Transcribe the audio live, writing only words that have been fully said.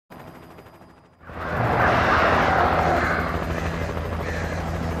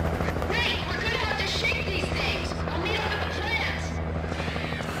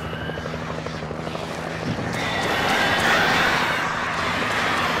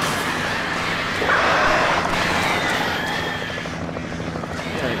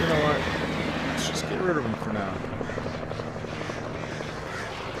for now.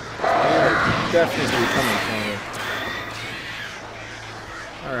 They're definitely coming for me.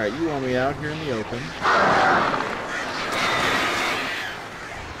 Alright, you want me out here in the open.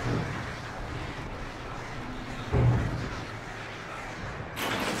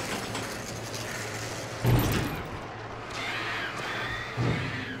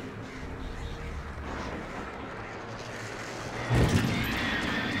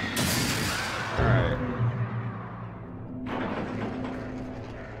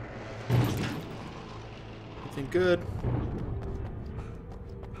 Good.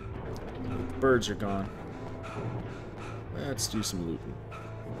 The birds are gone. Let's do some looting.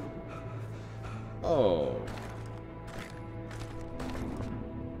 Oh.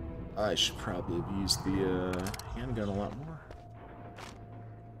 I should probably have used the handgun a lot more.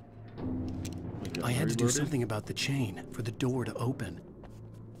 I had to do something about the chain for the door to open.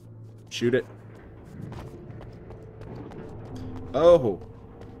 Shoot it. Oh.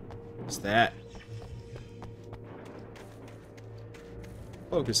 What's that?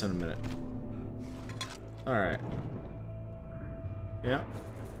 Focus in a minute. Alright. Yeah.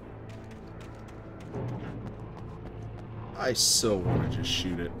 I so want to just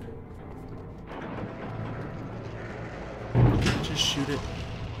shoot it. Just shoot it.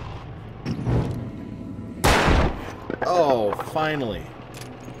 Oh, finally.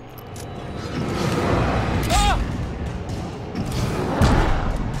 Ah!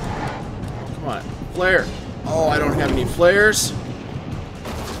 Come on. Flare. Oh, I don't have any flares.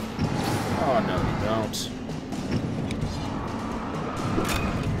 Oh, no, you don't.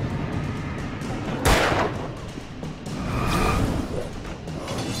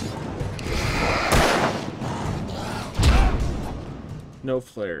 No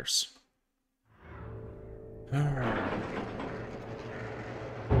flares. Alright.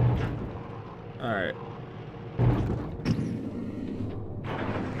 Alright.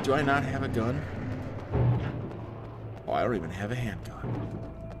 Do I not have a gun? Oh, I don't even have a handgun.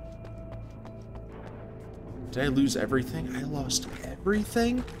 Did I lose everything? I lost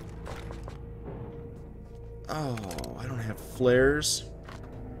everything? Oh, I don't have flares.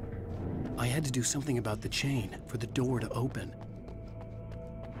 I had to do something about the chain for the door to open.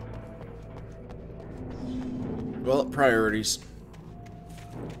 Well, priorities.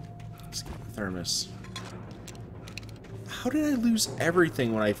 Let's get the thermos. How did I lose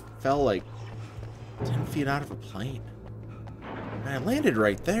everything when I fell like 10 feet out of a plane? And I landed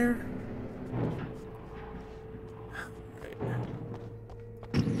right there.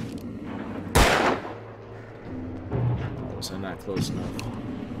 Was I not close enough?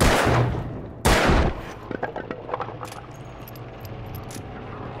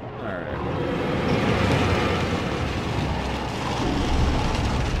 Alright.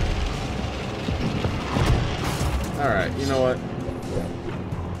 Alright, you know what?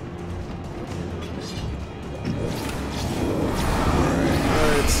 Alright,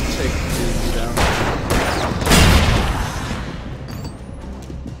 let's take the down.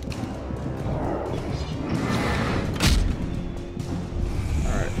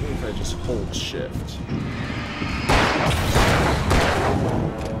 Just hold shift.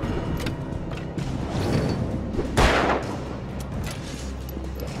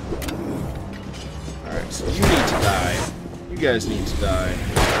 Alright, so you need to die. You guys need to die.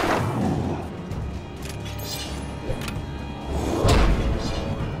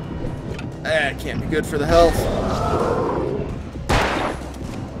 That can't be good for the health.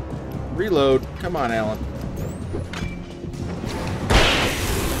 Reload. Come on, Alan.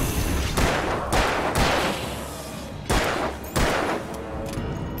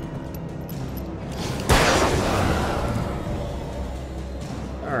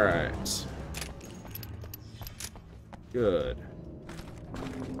 Alright. Good.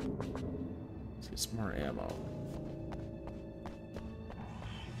 Let's get some more ammo.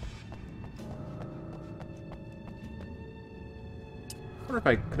 I wonder if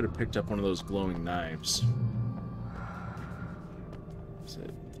I could have picked up one of those glowing knives. So,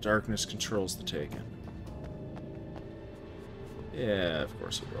 darkness controls the taken. Yeah, of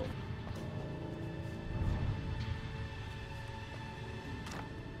course it will.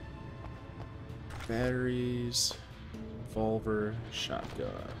 Batteries, revolver, shotgun.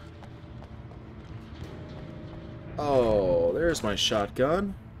 Oh, there's my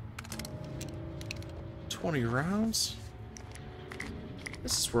shotgun. 20 rounds.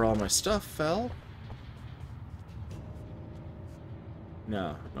 This is where all my stuff fell.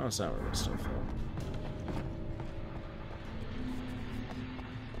 No, it's not where my stuff fell.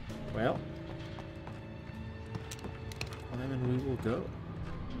 Well, then we will go.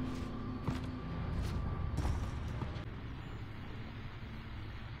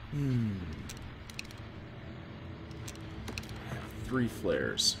 3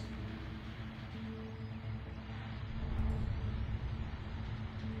 flares.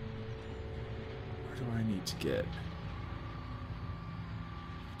 Where do I need to get?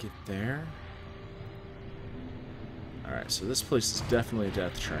 Get there? Alright, so this place is definitely a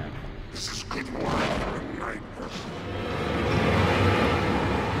death trap. This is good work.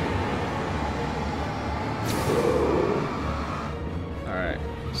 Alright,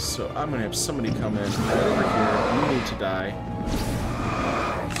 so I'm gonna have somebody come in right over here. You need to die.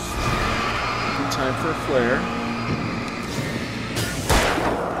 Good time for a flare.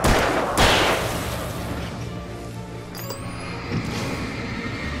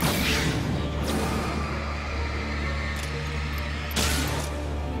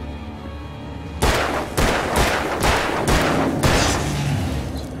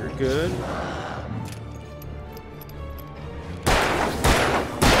 Good. So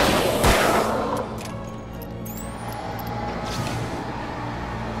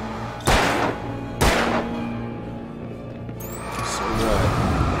what?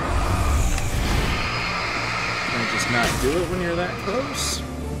 Can I just not do it when you're that close?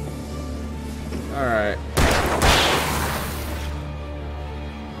 Alright.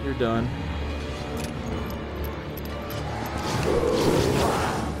 You're done.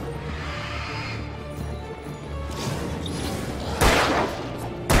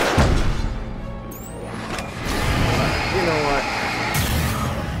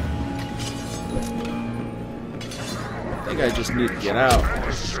 I just need to get out.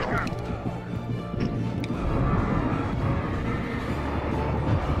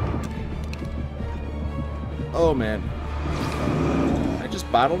 Oh man. I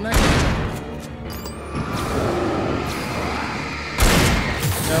just bottlenecked?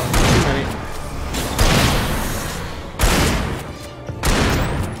 No, too many.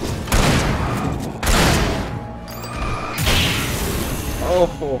 Oh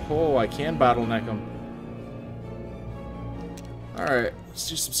ho ho, I can bottleneck them. Alright, let's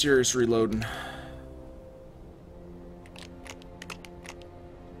do some serious reloading.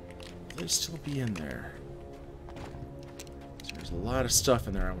 Will they still be in there? There's a lot of stuff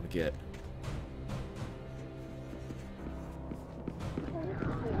in there I want to get.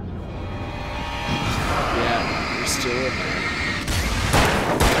 Yeah, they're still in there.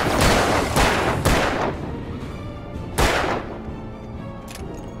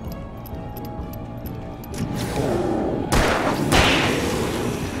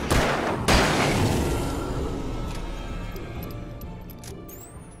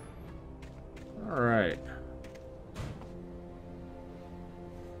 Alright.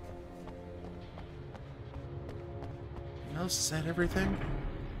 Else, is that everything?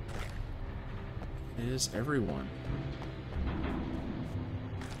 It is everyone.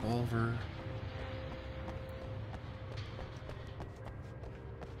 Revolver.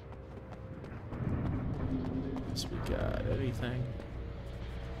 So we got anything?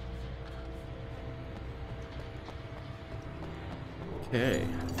 Okay.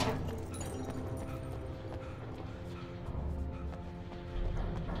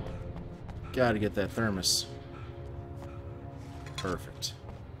 Gotta get that thermos. Perfect.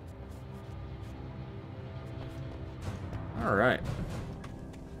 Alright.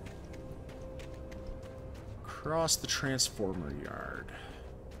 Across the transformer yard.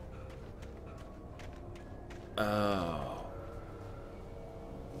 Oh.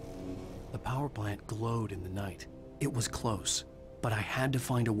 The power plant glowed in the night. It was close, but I had to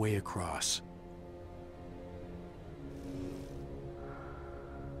find a way across.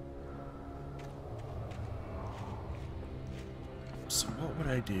 So what would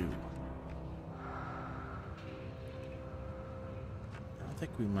I do? I don't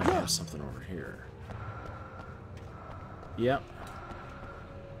think we might have something over here. Yep.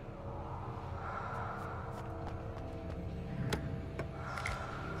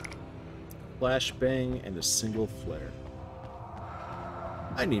 Flashbang and a single flare.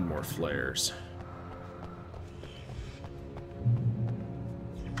 I need more flares.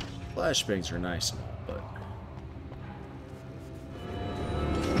 Flashbangs are nice, but...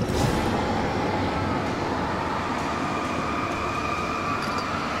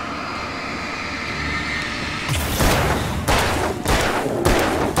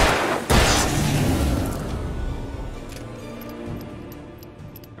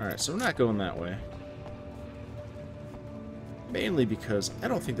 Alright, so I'm not going that way. Mainly because I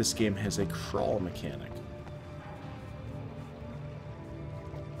don't think this game has a crawl mechanic.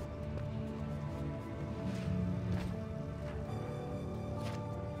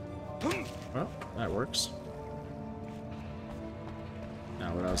 Well, that works.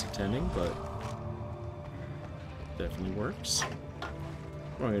 Now what I was intending, but definitely works.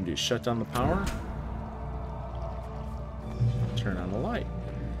 What am I going to do? Shut down the power? Turn on the light.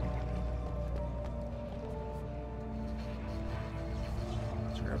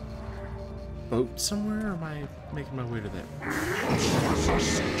 Is there a boat somewhere, or am I making my way to that?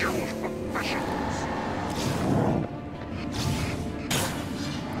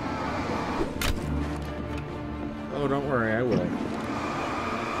 Oh, don't worry, I will.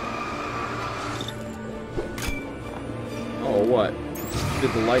 Oh, what?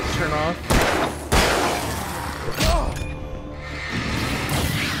 Did the light turn off?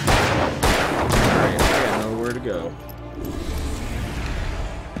 Alright, I got nowhere to go.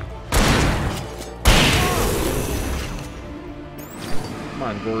 Come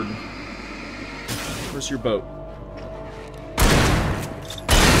on, Gordon. Where's your boat?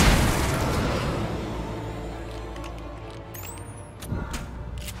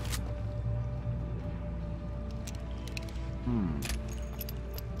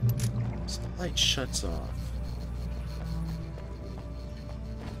 So the light shuts off.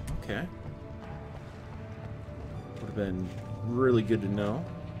 Okay. Would have been really good to know.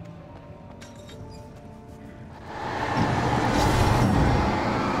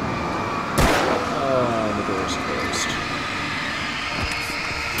 Oh, the door's closed.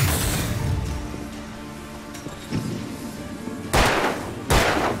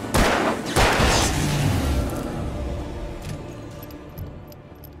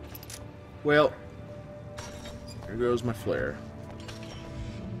 Well, there goes my flare.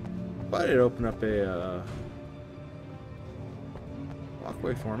 But it opened up a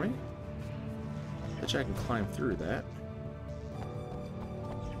walkway for me. Bet you I can climb through that.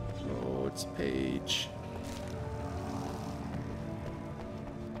 Oh, it's a page.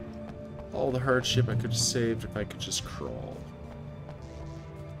 All the hardship I could have saved if I could just crawl.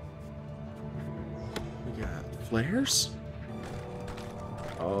 We got flares?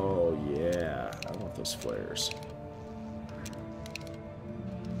 Oh, yeah. I want those flares.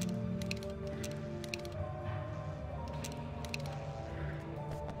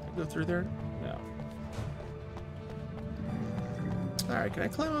 Can I go through there? No. Alright, can I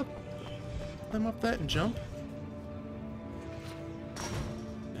climb up that and jump?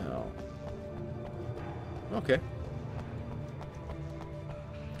 No. Okay.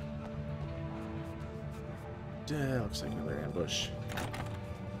 Looks like another ambush.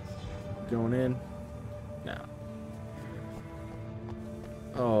 Going in? No.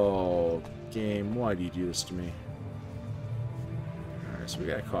 Oh, game, why do you do this to me? Alright, so we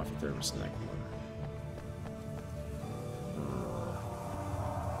got a coffee thermos in that corner.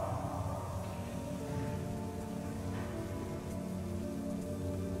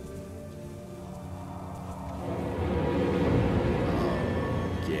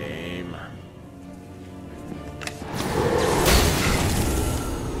 Oh, game.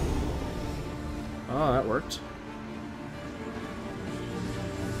 Oh, that worked.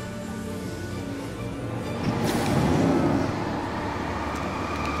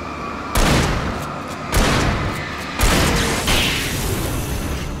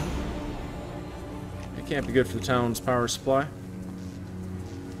 It can't be good for the town's power supply.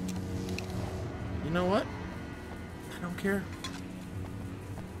 You know what? I don't care.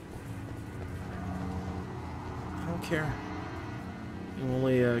 I don't care. I'm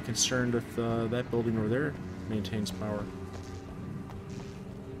only concerned if that building over there maintains power.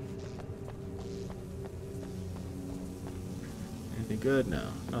 Anything good? No,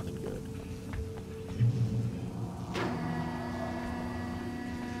 nothing good.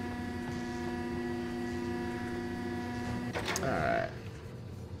 Alright.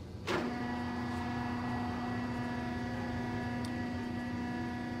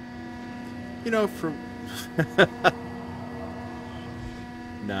 You know, from...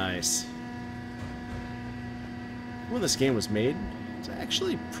 Nice. When this game was made, it's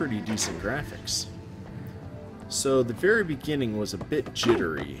actually pretty decent graphics. So the very beginning was a bit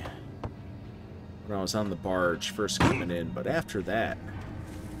jittery when I was on the barge first coming in, but after that,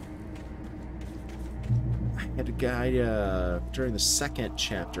 I had a guy, during the second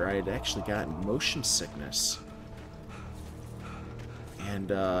chapter, I had actually gotten motion sickness.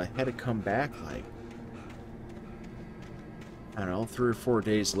 And I had to come back like, I don't know, 3 or 4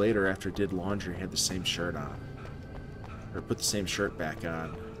 days later after I did laundry, I had the same shirt on. Or put the same shirt back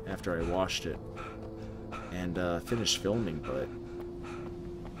on after I washed it. And finished filming, but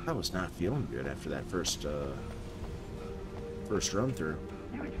I was not feeling good after that first run through.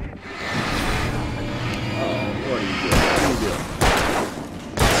 Oh, what are you doing? What are you doing?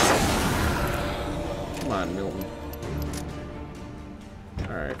 Come on, Milton.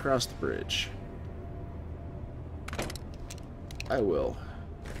 Alright. Alright, across the bridge. I will.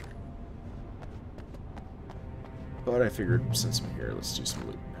 But I figured since I'm here, let's do some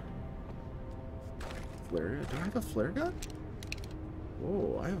loot. Flare? Do I have a flare gun?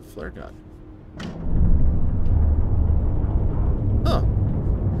 Whoa, I have a flare gun. Huh.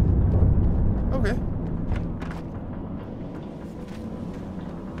 Okay.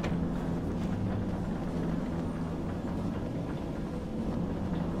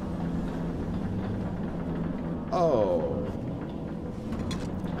 Oh.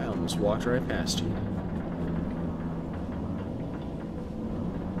 I almost walked right past you.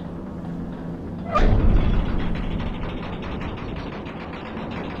 I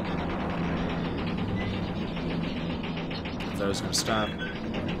thought I was going to stop.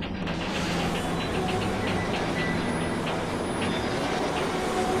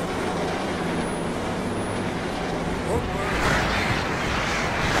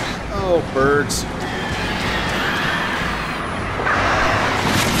 Oh, birds.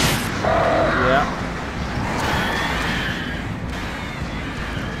 Yeah.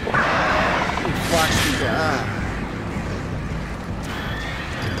 He flocks me down.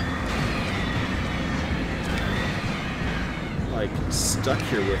 Like, stuck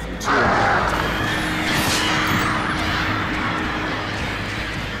here with him, too.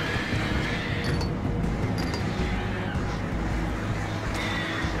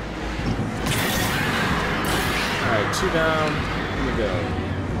 Alright, 2 down. Here we go.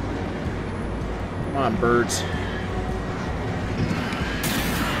 Come on, birds.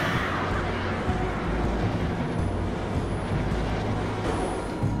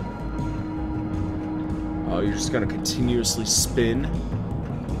 Oh, you're just gonna continuously spin?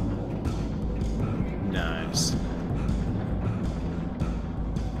 Nice.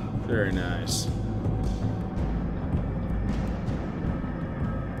 Very nice.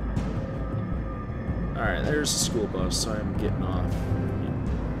 Alright, there's the school bus, so I'm getting off.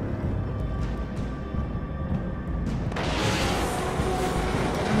 I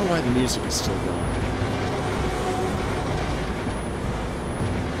don't know why the music is still going.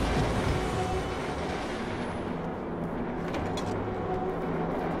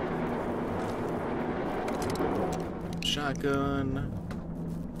 Shotgun.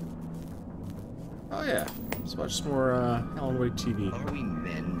 Oh yeah, let's watch some more Alan Wake TV. Are we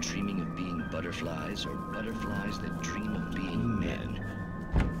men dreaming of being butterflies, or butterflies that dream of being men?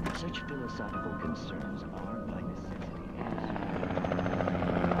 Such philosophical concerns are by necessity answered.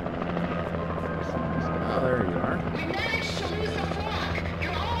 Oh, there you are. We managed to lose the flock.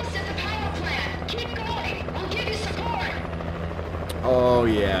 You're almost at the power plant. Keep going. We'll give you support. Oh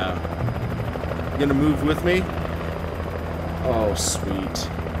yeah. You gonna move with me? Oh, sweet.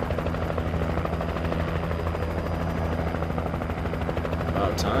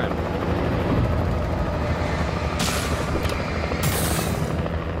 About time.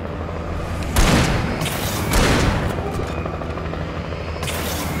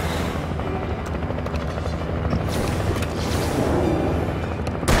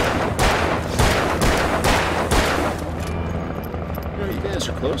 You know, you guys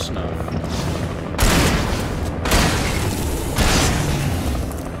are close enough.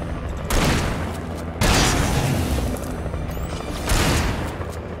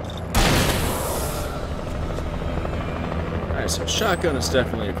 So shotgun is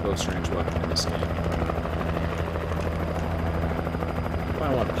definitely a close range weapon in this game. If I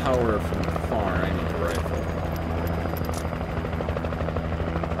want power from far, I need a rifle.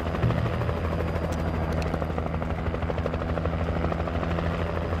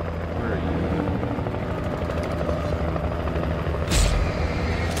 Where are you?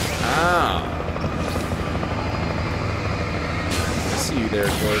 Ah! I see you there,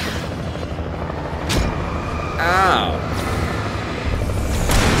 Gordon. Ow!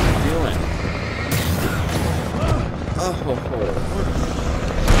 Oh,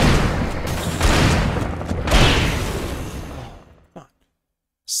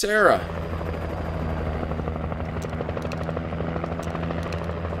 Sarah.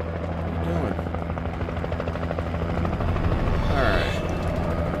 What are you doing? Alright.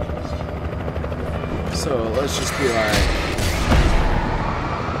 So let's just be like...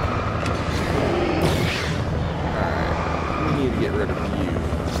 Alright. We need to get rid of you.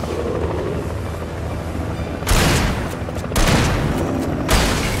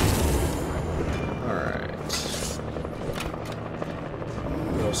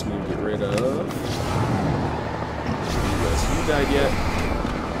 Need to get rid of. You died yet?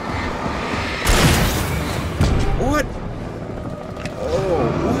 What? Oh,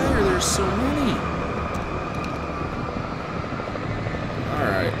 why are there so many?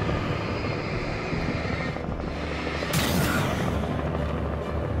 Alright.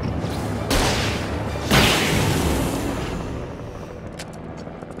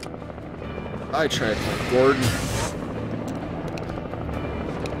 Bye, Triathlon Gordon.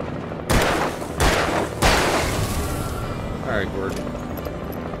 Alright, Gordon.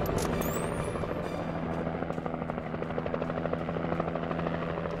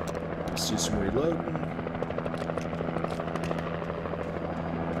 Let's do some reloading.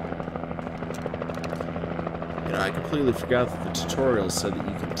 You know, I completely forgot that the tutorial said that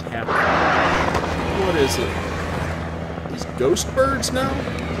you can tap. What is it? These ghost birds now?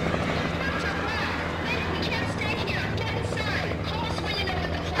 We can't stay here. Get inside. Call us when you know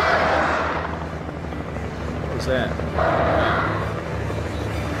what the plan What was that?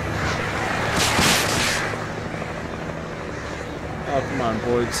 Oh, come on,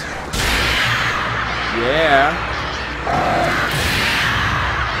 boys. Yeah.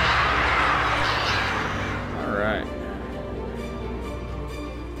 Alright.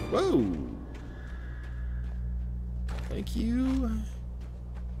 Whoa. Thank you.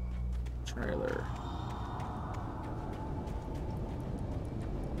 Trailer.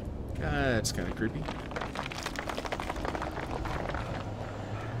 That's kind of creepy.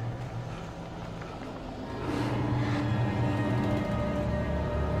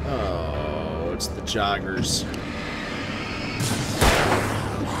 Oh, it's the joggers.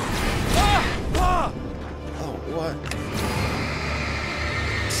 Oh, what?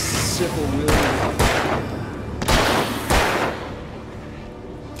 Civil William.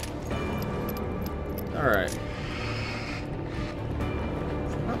 Alright.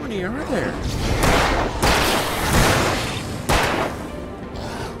 How many are there?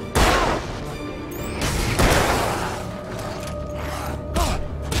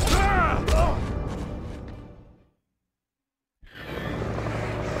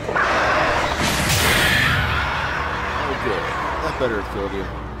 Oh, good. That better have killed you.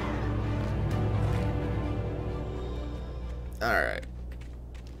 Alright.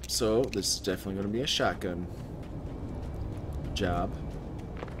 So, this is definitely going to be a shotgun job.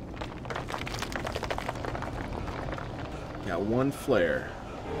 Got one flare.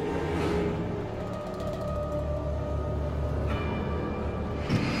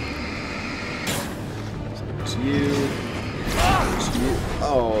 So there's you. There's you.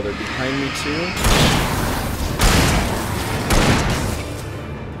 Oh, they're behind me too?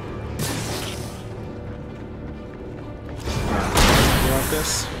 You want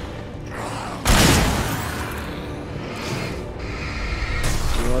this?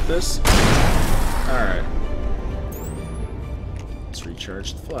 You want this? Alright. Let's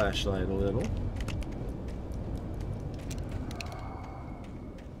recharge the flashlight a little.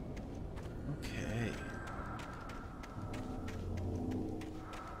 Okay.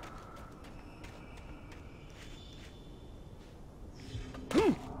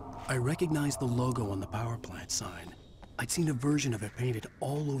 I recognized the logo on the power plant sign. I'd seen a version of it painted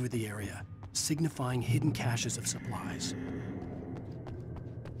all over the area, signifying hidden caches of supplies.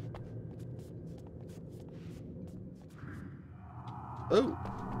 Oh,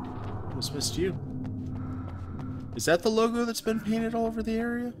 almost missed you. Is that the logo that's been painted all over the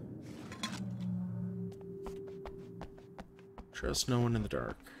area? Trust no one in the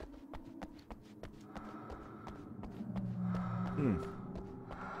dark.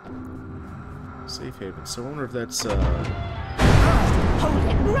 Safe haven. So I wonder if that's, Hold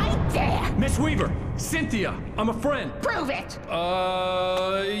it right there! Miss Weaver! Cynthia! I'm a friend! Prove it!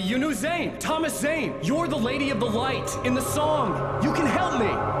 You knew Zane! Thomas Zane! You're the Lady of the Light in the song! You can help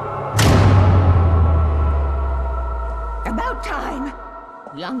me! About time!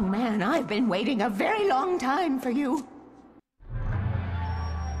 Young man, I've been waiting a very long time for you.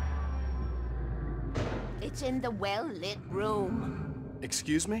 It's in the well-lit room.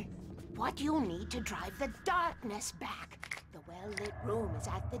 Excuse me? What you need to drive the darkness back. The well-lit room is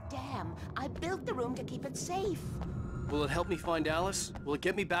at the dam. I built the room to keep it safe. Will it help me find Alice? Will it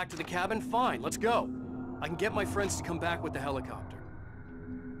get me back to the cabin? Fine, let's go. I can get my friends to come back with the helicopter.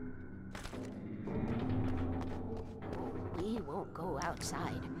 We won't go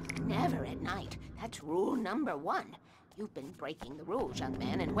outside. Never at night. That's rule number 1. You've been breaking the rules, young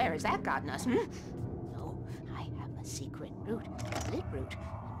man, and where has that gotten us, No, I have a secret route. A lit route.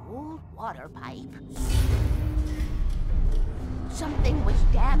 An old water pipe. Something was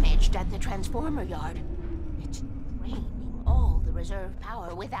damaged at the transformer yard. It's draining all the reserve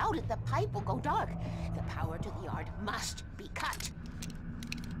power. Without it, the pipe will go dark. The power to the yard must be cut.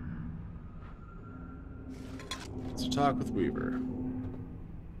 let's talk with Weaver.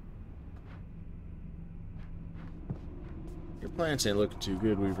 Your plans ain't looking too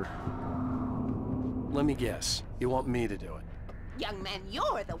good, Weaver. Let me guess. You want me to do it? Young man,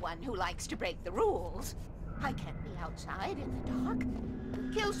 you're the one who likes to break the rules. I can't be outside in the dark.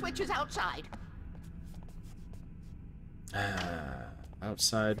 The kill switch is outside.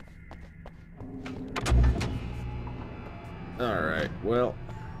 Outside. Alright, well.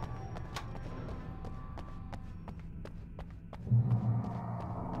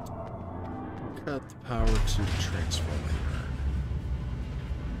 Cut the power to the transformer.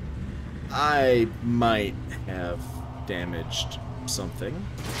 I might have damaged something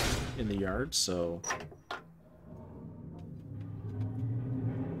in the yard, so...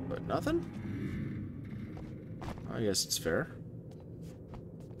 But nothing? I guess it's fair.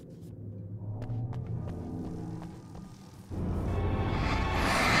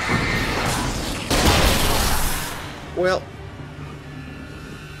 Well,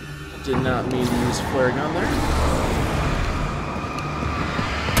 did not mean to use a flare gun there.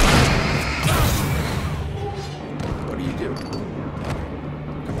 What do you do?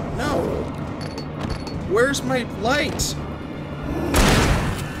 Come on, no! Where's my light?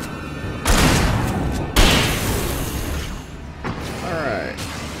 Alright.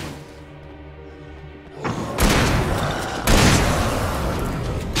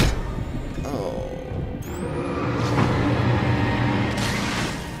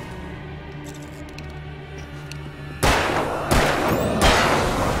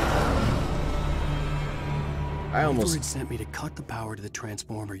 Weaver had sent me to cut the power to the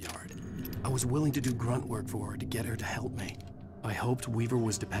transformer yard. I was willing to do grunt work for her to get her to help me. I hoped Weaver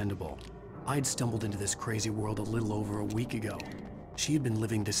was dependable. I'd stumbled into this crazy world a little over a week ago. She had been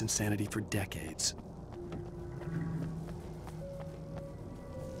living this insanity for decades.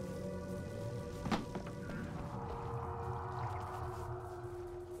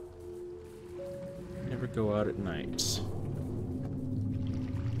 Never go out at night.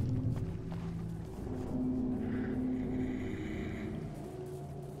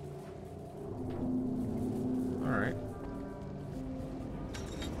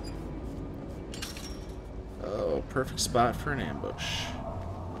 Perfect spot for an ambush.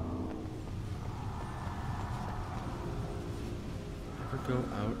 Never go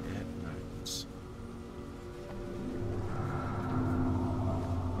out at night.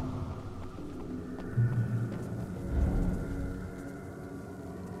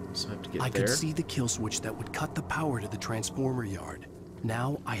 So I have to get there. I could see the kill switch that would cut the power to the transformer yard.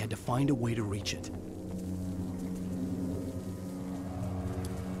 Now I had to find a way to reach it.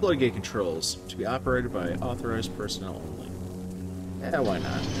 Floodgate controls to be operated by authorized personnel only. Yeah, why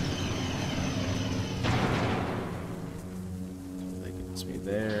not? That gets me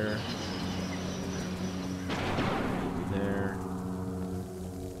there. There.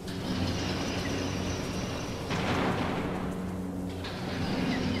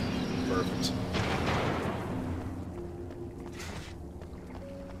 Perfect.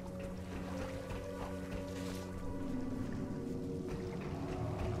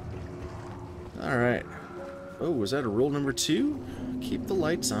 Alright. Oh, was that a rule number 2? Keep the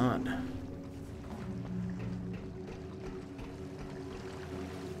lights on.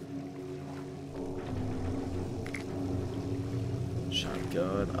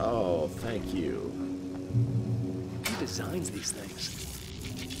 Shotgun. Oh, thank you. Who designs these things?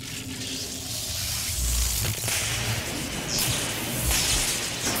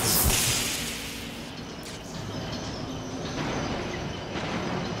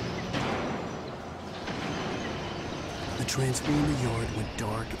 The transformer yard went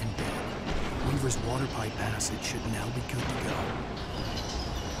dark and dead. Weaver's water pipe passage should now be good to go.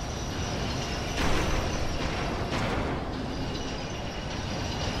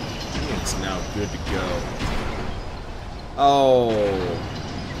 It's now good to go. Oh.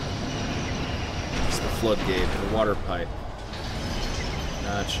 It's the floodgate, the water pipe.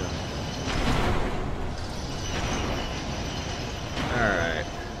 Gotcha. Alright.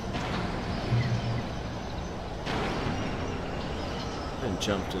 And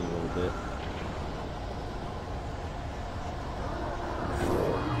jumped in a little bit.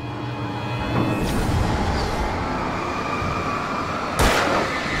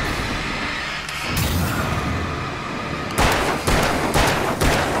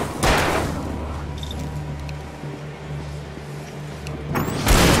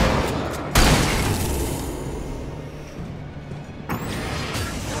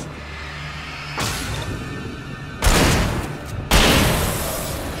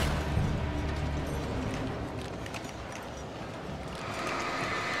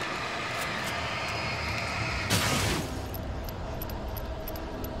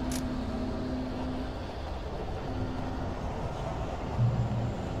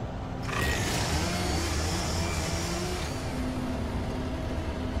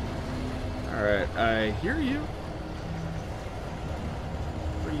 Alright, I hear you.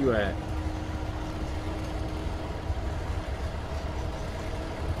 Where are you at?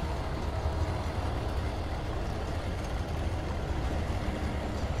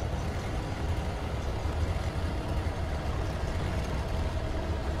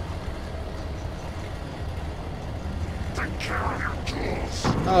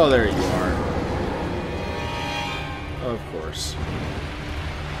 Oh, there you are. Of course.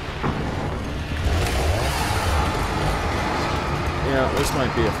 Yeah, this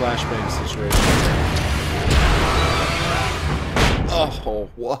might be a flashbang situation. Oh,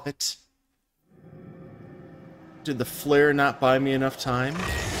 what? Did the flare not buy me enough time?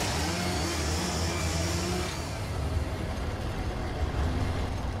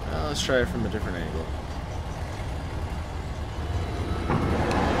 Well, let's try it from a different angle.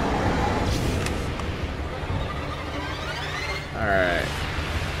 Alright.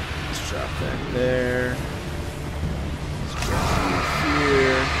 Let's drop that there. Let's drop it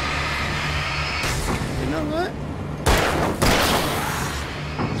here. You know what?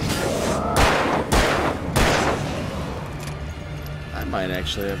 I might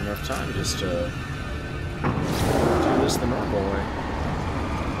actually have enough time just to do this the normal way.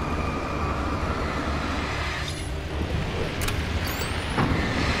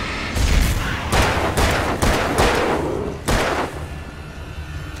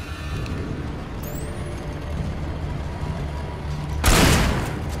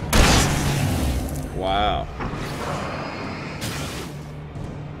 Wow.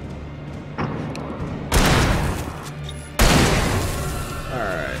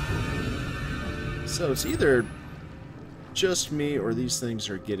 Alright. So it's either just me or these things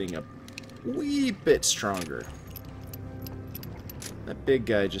are getting a wee bit stronger. That big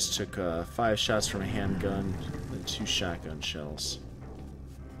guy just took 5 shots from a handgun and 2 shotgun shells.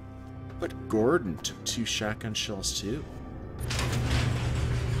 But Gordon took 2 shotgun shells too.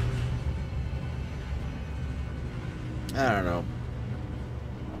 I don't know.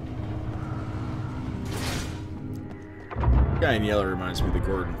 Guy in yellow reminds me of the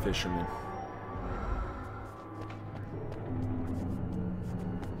Gordon fisherman.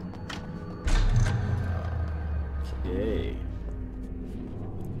 Okay.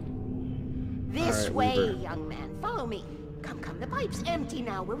 This All right, way, Weaver. young man. Follow me. Come, come. The pipe's empty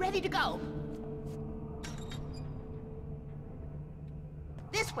now. We're ready to go.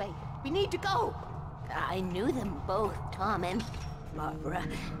 This way. We need to go. I knew them both, Tom and Barbara.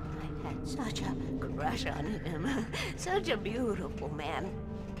 I had such a crush on him. Such a beautiful man.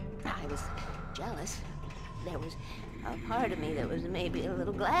 I was jealous. There was a part of me that was maybe a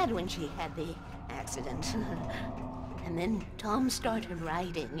little glad when she had the accident. And then Tom started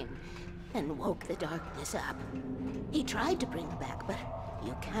writing and woke the darkness up. He tried to bring her back, but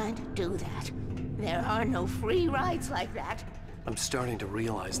you can't do that. There are no free rides like that. I'm starting to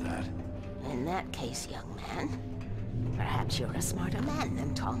realize that. In that case, young man, perhaps you're a smarter man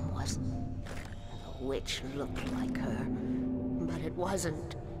than Tom was. The witch looked like her, but it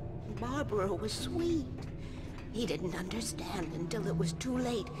wasn't. Barbara was sweet. He didn't understand until it was too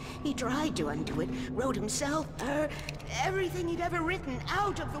late. He tried to undo it, wrote himself, her, everything he'd ever written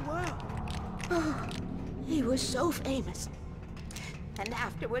out of the world. Oh, he was so famous. And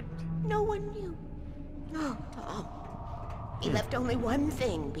afterward, no one knew. Oh, Tom. He left only one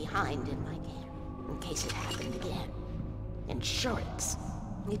thing behind in my care, in case it happened again. Insurance.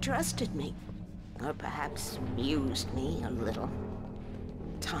 He trusted me. Or perhaps used me a little.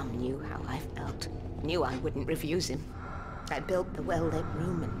 Tom knew how I felt. Knew I wouldn't refuse him. I built the well-lit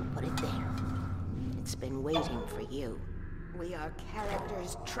room and put it there. It's been waiting for you. We are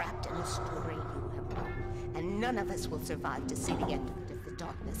characters trapped in a story you have written, and none of us will survive to see the end of it if the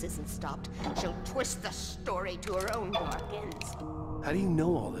darkness isn't stopped. She'll twist the story to her own dark ends. How do you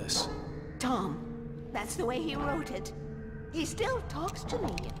know all this? Tom, that's the way he wrote it. He still talks to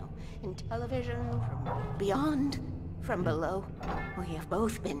me, you know, in television, from beyond, from below. We have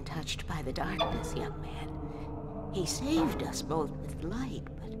both been touched by the darkness, young man. He saved us both with light,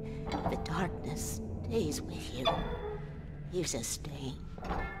 but the darkness stays with you. Leaves a stain.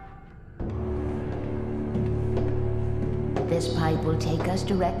 This pipe will take us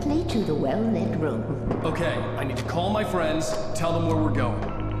directly to the well-lit room. Okay, I need to call my friends, tell them where we're going.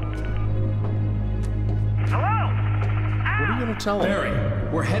 What are you gonna tell him? Barry,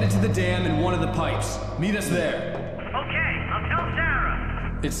 we're headed to the dam in one of the pipes. Meet us there. Okay, I'll tell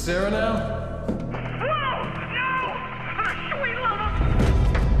Sarah. It's Sarah now? Whoa! No! Sweet love!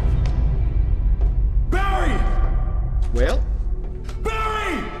 Barry! Well,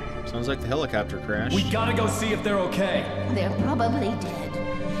 Barry! sounds like the helicopter crash. We gotta go see if they're okay. They're probably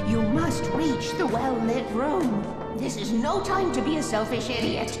dead. You must reach the well-lit room. This is no time to be a selfish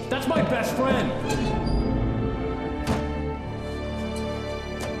idiot. That's my best friend.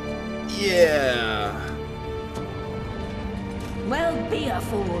 Yeah. Well, be a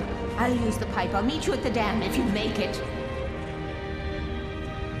fool. I'll use the pipe. I'll meet you at the dam if you make it.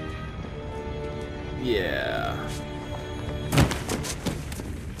 Yeah.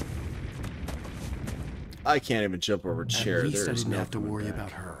 I can't even jump over a chair. At least I There's didn't have to nothing worry back.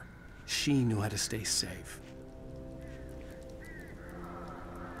 about her. She knew how to stay safe.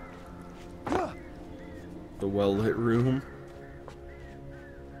 The well-lit room.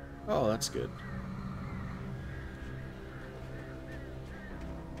 Oh, that's good.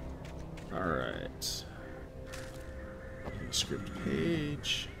 Alright. Script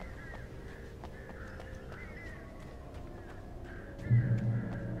page.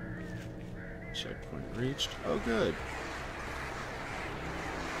 Checkpoint reached. Oh, good.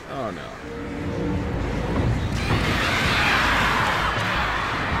 Oh, no.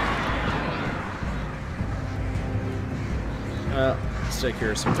 Well, let's take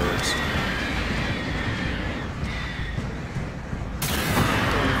care of some birds.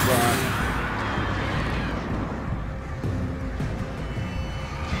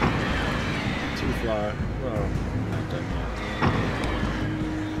 Two fly. Well, not done yet.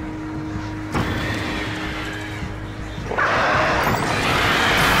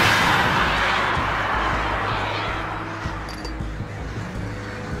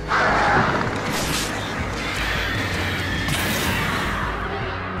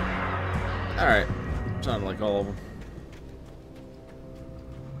 Alright. Sounded like all of them.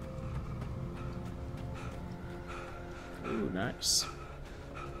 Ooh, nice.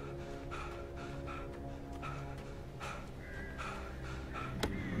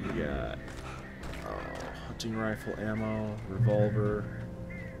 We got hunting rifle ammo, revolver.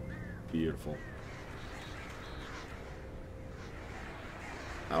 Beautiful.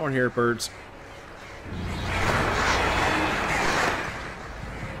 I want to hear birds.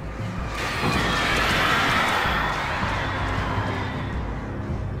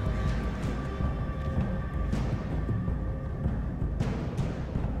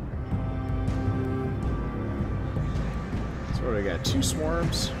 So what do I got? 2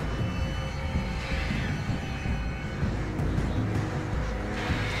 swarms.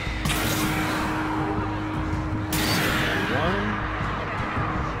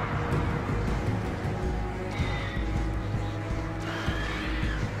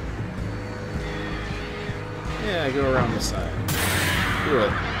 Yeah, go around the side. Do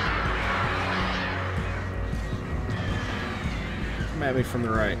it. Come at me from the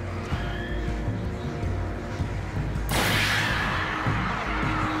right.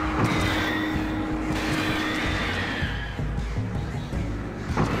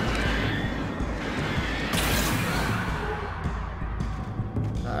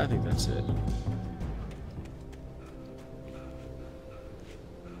 I think that's it.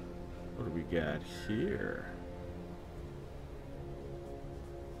 What do we got here?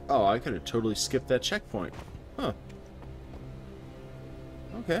 Oh, I could have totally skipped that checkpoint. Huh.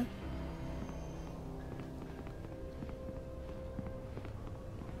 Okay.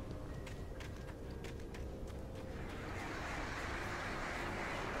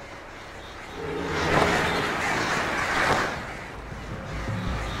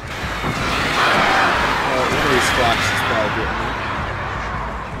 One of these flocks is probably getting me.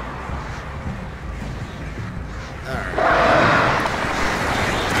 Alright.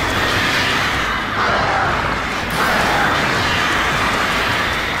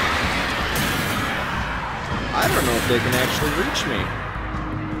 I don't know if they can actually reach me.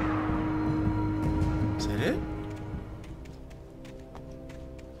 Is that it?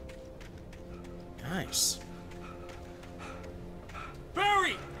 Nice.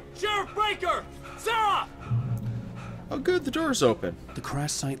 Barry! Sheriff Breaker! Sarah! Oh good, the door's open. The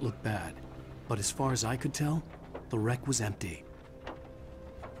crash site looked bad, but as far as I could tell, the wreck was empty.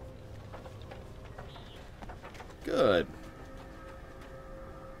 Good.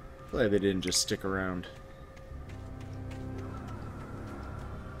 Glad they didn't just stick around.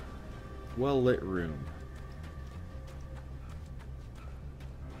 Well-lit room.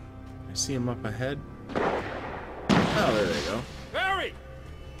 I see him up ahead. Oh, there they go. Barry!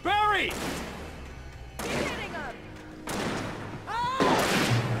 Barry!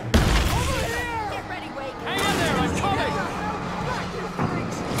 Get ready, Wade. Hang in there, I'm coming!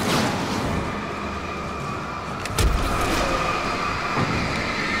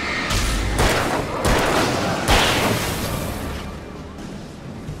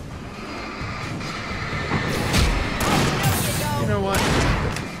 You know what?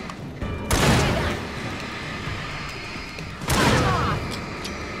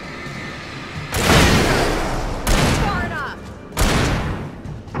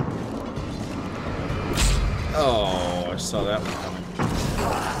 Oh, I saw that one coming.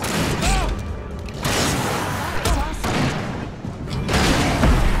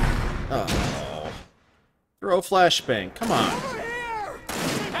 Oh. Throw a flashbang. Come on.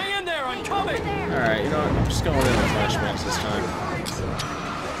 Hang in there, I'm coming! Alright. Alright, you know what? I'm just going in with flashbangs this time.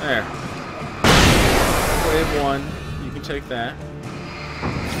 There. Wave 1. You can take that.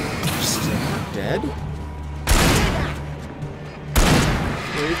 Still not dead?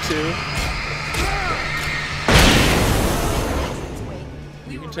 Wave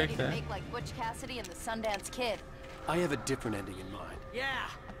 2. You can take that. Make like Butch Cassidy and the Sundance Kid. I have a different ending in mind. Yeah,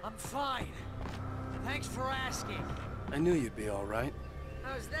 I'm fine. Thanks for asking. I knew you'd be all right.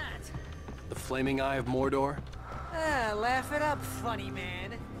 How's that? The flaming eye of Mordor? Ah, laugh it up, funny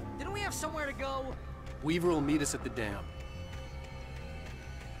man. Didn't we have somewhere to go? Weaver will meet us at the dam.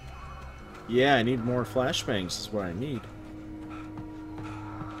 Yeah, I need more flashbangs is what I need.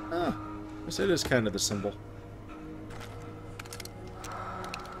 Oh, I guess it is kind of the symbol.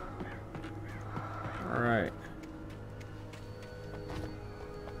 Alright.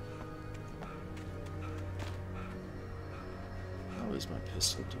 How is my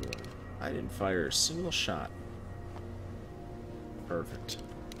pistol doing? I didn't fire a single shot. Perfect.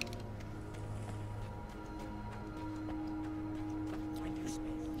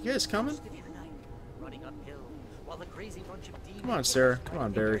 You guys coming? Come on, Sarah. Come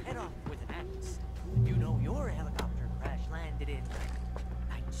on, Barry. You know your helicopter crash landed in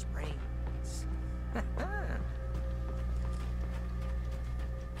Night Springs.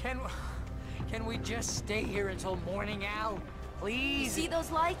 Can we just stay here until morning, Al? Please? See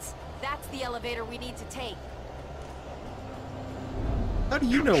those lights? That's the elevator we need to take. How do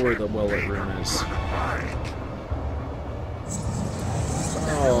you know where the well-lit room is?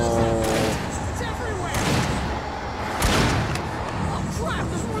 Oh. It's everywhere! Oh crap,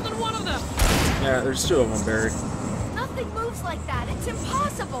 there's more than one of them! Yeah, there's 2 of them, Barry. Nothing moves like that. It's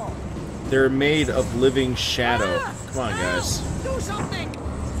impossible. They're made of living shadow. Come on, guys. Do something!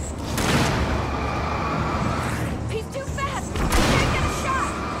 He's too fast. I can't get a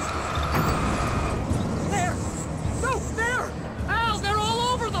shot. There! No, there! Al, they're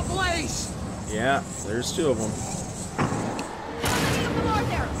all over the place! Yeah, there's 2 of them. How many of them are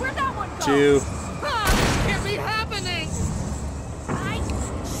there? Where'd that one go? 2. Ah, this can't be happening!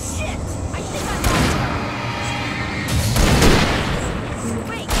 Shit! I think I lost her.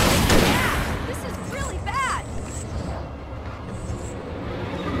 Wait, yeah, this is really bad.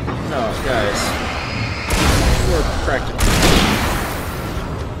 No, guys. We're practically.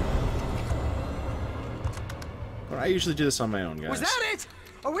 But I usually do this on my own, guys. Was that it?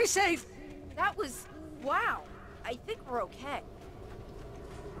 Are we safe? That was... wow. I think we're okay.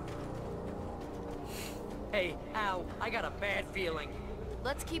 Hey, Al, I got a bad feeling.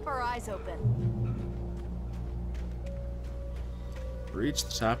 Let's keep our eyes open. Reach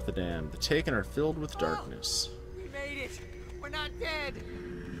the top of the dam. The Taken are filled with darkness. We made it. We're not dead.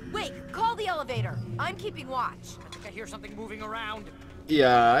 Wait, call the elevator. I'm keeping watch. I think I hear something moving around.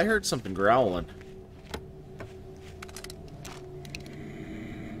 Yeah, I heard something growling.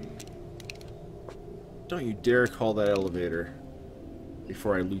 Don't you dare call that elevator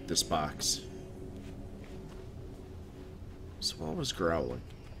before I loot this box. So what was growling?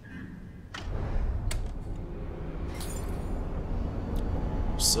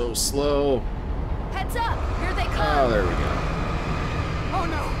 So slow. Heads up! Here they come! Oh, there we go. Oh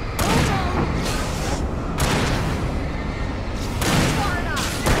no! Oh no! Far enough!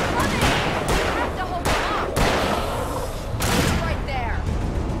 Running! You have to hold them off! Right there!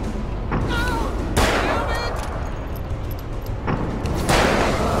 No! Damn it!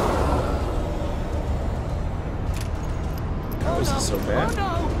 How is it so bad? Oh no!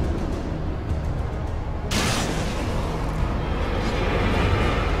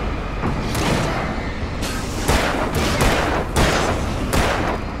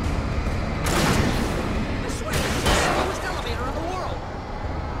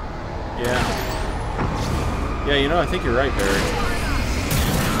 Yeah, you know, I think you're right, Barry.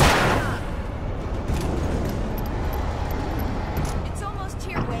 It's almost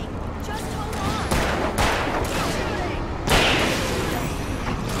here, Wade. Just hold on. Keep shooting. Right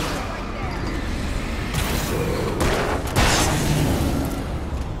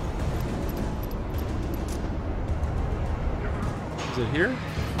there. Is it here?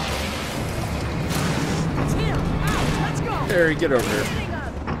 It's here! Al, let's go! Barry, get over here. Getting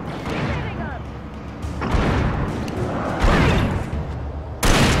up. Getting up.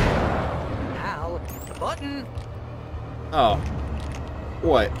 Al, hit the button! Oh.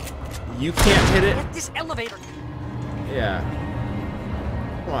 What? You can't hit it? Get this elevator! Yeah.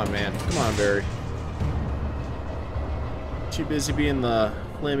 Come on, man. Come on, Barry. Too busy being the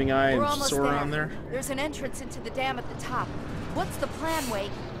flaming eye We're and almost Sauron there? There's an entrance into the dam at the top. What's the plan,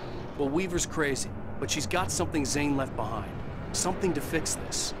 Wade? Well, Weaver's crazy, but she's got something Zane left behind. Something to fix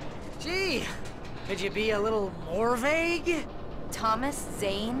this. Gee, Could you be a little more vague? Thomas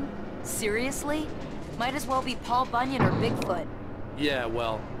Zane? Seriously? Might as well be Paul Bunyan or Bigfoot. Yeah,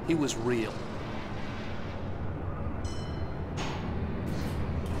 well, he was real.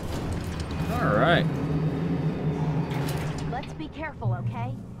 All right. Let's be careful,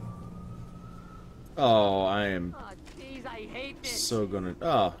 okay? Oh, I am Oh, jeez, I hate this. so gonna...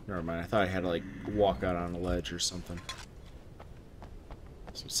 Oh, never mind. I thought I had to, like, walk out on a ledge or something.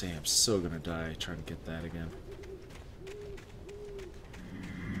 So I'm saying I'm so gonna die trying to get that again.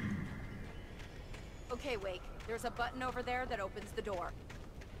 Okay, Wake. There's a button over there that opens the door.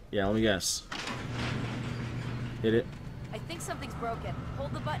 Yeah, let me guess. Hit it. I think something's broken.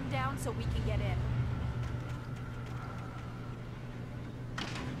 Hold the button down so we can get in.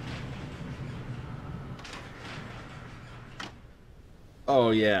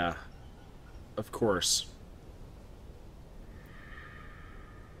 Oh, yeah. Of course.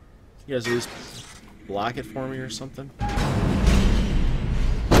 You guys at least block it for me or something? Ow!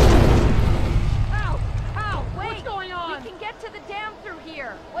 Ow! Wait! What's going on? We can get to the dam through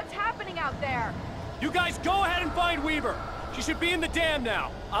here. What's happening out there? You guys go ahead and find Weaver. She should be in the dam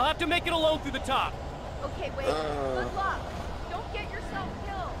now. I'll have to make it alone through the top. Okay, Wake. Good luck. Don't get yourself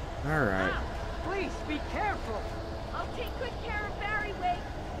killed. Alright. Please be careful. I'll take good care of Barry, Wake.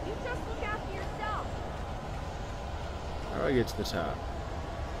 You just look after yourself. How do I get to the top?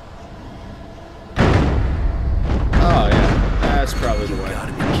 Oh, yeah. That's probably the You way.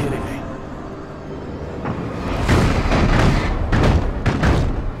 gotta be kidding me.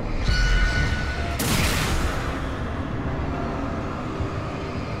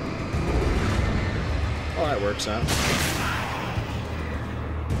 Oh, that works out.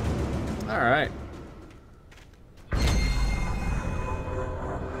 Alright.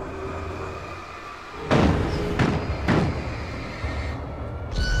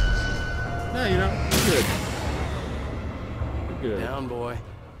 No, you know, you're good. You're good. Down, boy.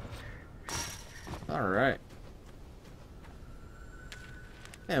 Alright.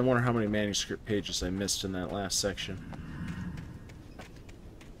 Yeah, I wonder how many manuscript pages I missed in that last section.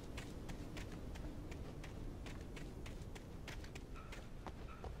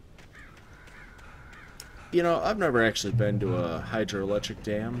 You know, I've never actually been to a hydroelectric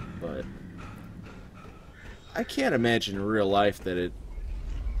dam, but I can't imagine in real life that it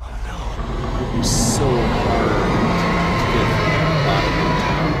would be so hard to get from the bottom of the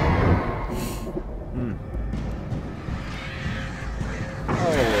town.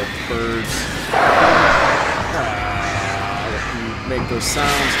 Oh, birds. You make those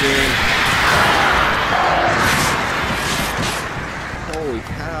sounds, dude. Holy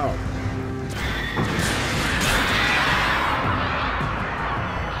cow.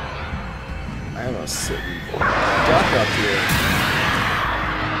 I have a sitting duck up here.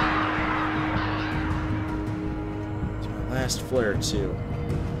 It's my last flare, too.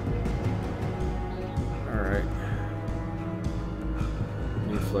 Alright.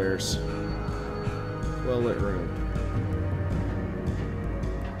 New flares. Well lit room.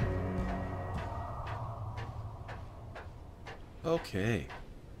 Okay.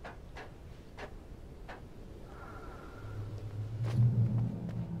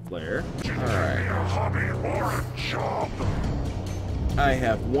 Flare. Alright. Hobby or a job? I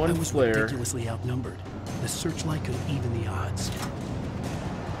have I one was flare. ridiculously outnumbered. The searchlight could even the odds.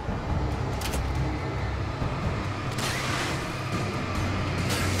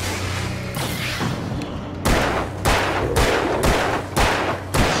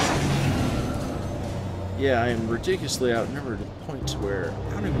 Yeah, I am ridiculously outnumbered to the point to where I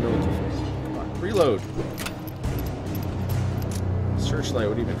don't even know what to do. Come on, reload. Searchlight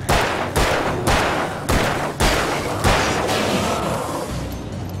would even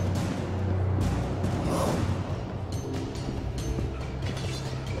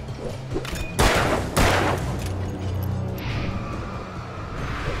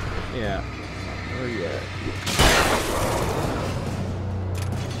yeah. Where are you at?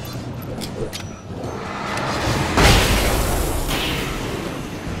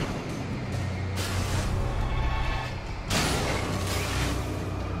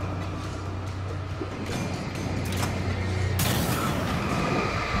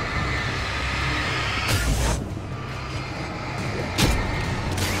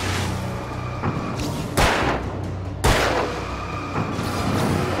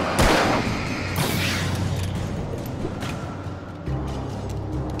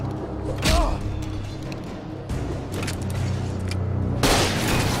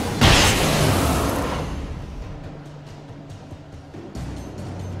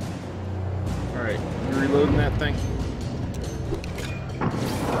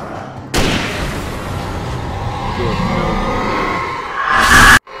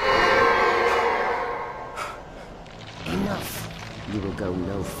 go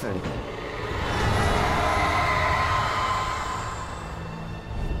no further.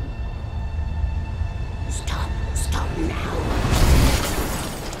 Stop now.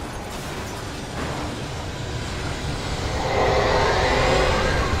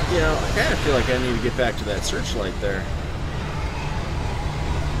 You know, I kind of feel like I need to get back to that searchlight there.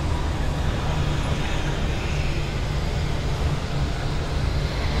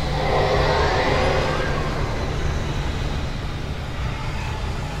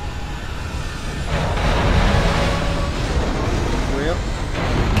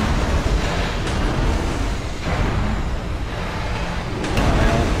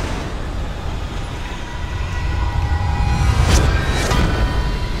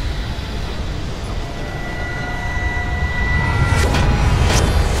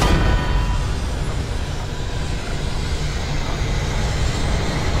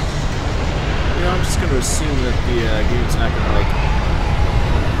 Assume that the game's not gonna like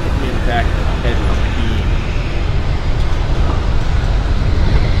hit me in the back of the head with a beam.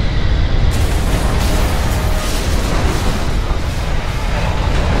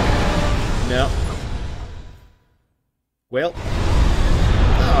 No. Well.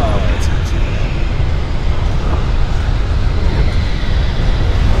 Oh, that's not too bad.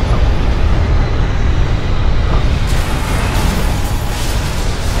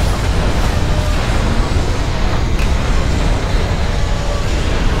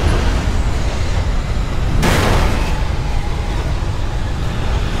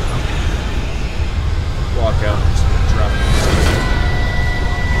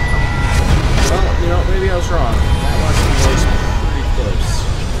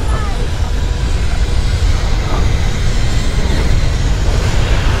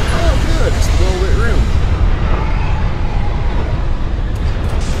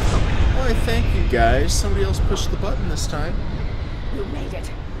 Guys, somebody else pushed the button this time. You made it.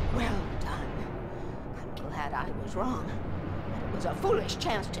 Well done. I'm glad I was wrong. But it was a foolish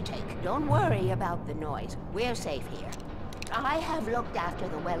chance to take. Don't worry about the noise. We're safe here. I have looked after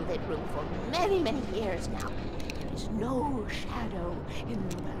the well-lit room for many, many years now. There is no shadow in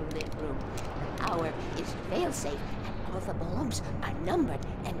the well-lit room. The power is fail-safe, and all of the bulbs are numbered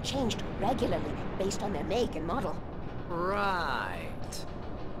and changed regularly based on their make and model. Right.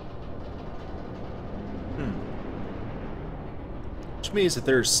 Which means that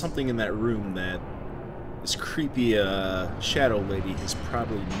there's something in that room that this creepy shadow lady has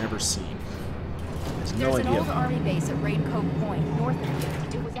probably never seen. Has no idea. There's an old army base at Raincoat Point, north of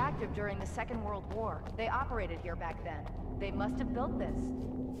here. It was active during the Second World War. They operated here back then. They must have built this.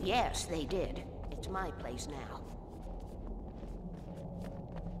 Yes, they did. It's my place now.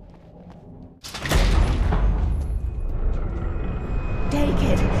 Take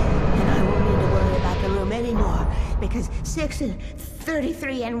it, and I won't need to worry about the room anymore, because 6 and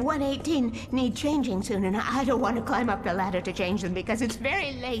 33 and 118 need changing soon, and I don't want to climb up the ladder to change them because it's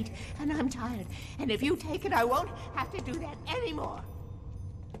very late, and I'm tired. And if you take it, I won't have to do that anymore.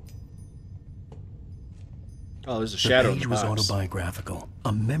 Oh, there's a shadow in the page box. was autobiographical,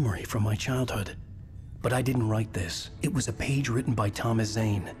 a memory from my childhood. But I didn't write this. It was a page written by Thomas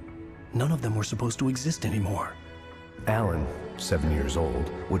Zane. None of them were supposed to exist anymore. Alan, 7 years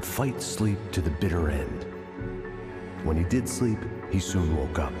old, would fight sleep to the bitter end. When he did sleep, he soon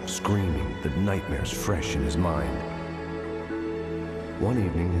woke up, screaming, the nightmares fresh in his mind. One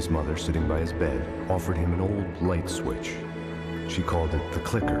evening, his mother, sitting by his bed, offered him an old light switch. She called it the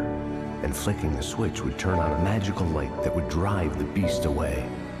clicker, and flicking the switch would turn on a magical light that would drive the beast away.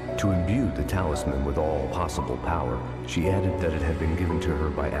 To imbue the talisman with all possible power, she added that it had been given to her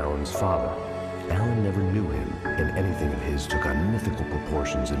by Alan's father. Alan never knew him, and anything of his took on mythical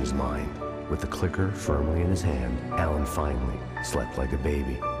proportions in his mind. With the clicker firmly in his hand, Alan finally slept like a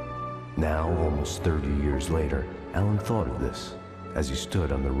baby. Now, almost 30 years later, Alan thought of this as he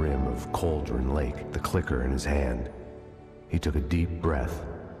stood on the rim of Cauldron Lake, the clicker in his hand. He took a deep breath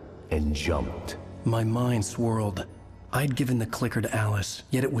and jumped. My mind swirled. I'd given the clicker to Alice,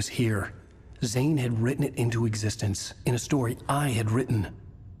 yet it was here. Zane had written it into existence in a story I had written.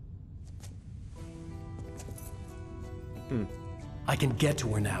 I can get to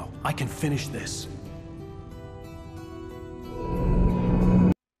her now. I can finish this.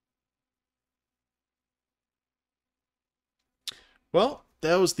 Well,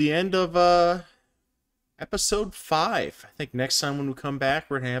 that was the end of episode 5. I think next time when we come back,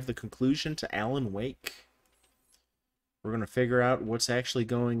 we're going to have the conclusion to Alan Wake. We're going to figure out what's actually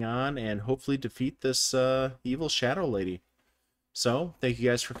going on and hopefully defeat this evil shadow lady. So, thank you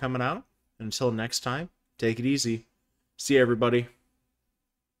guys for coming out. Until next time, take it easy. See you, everybody.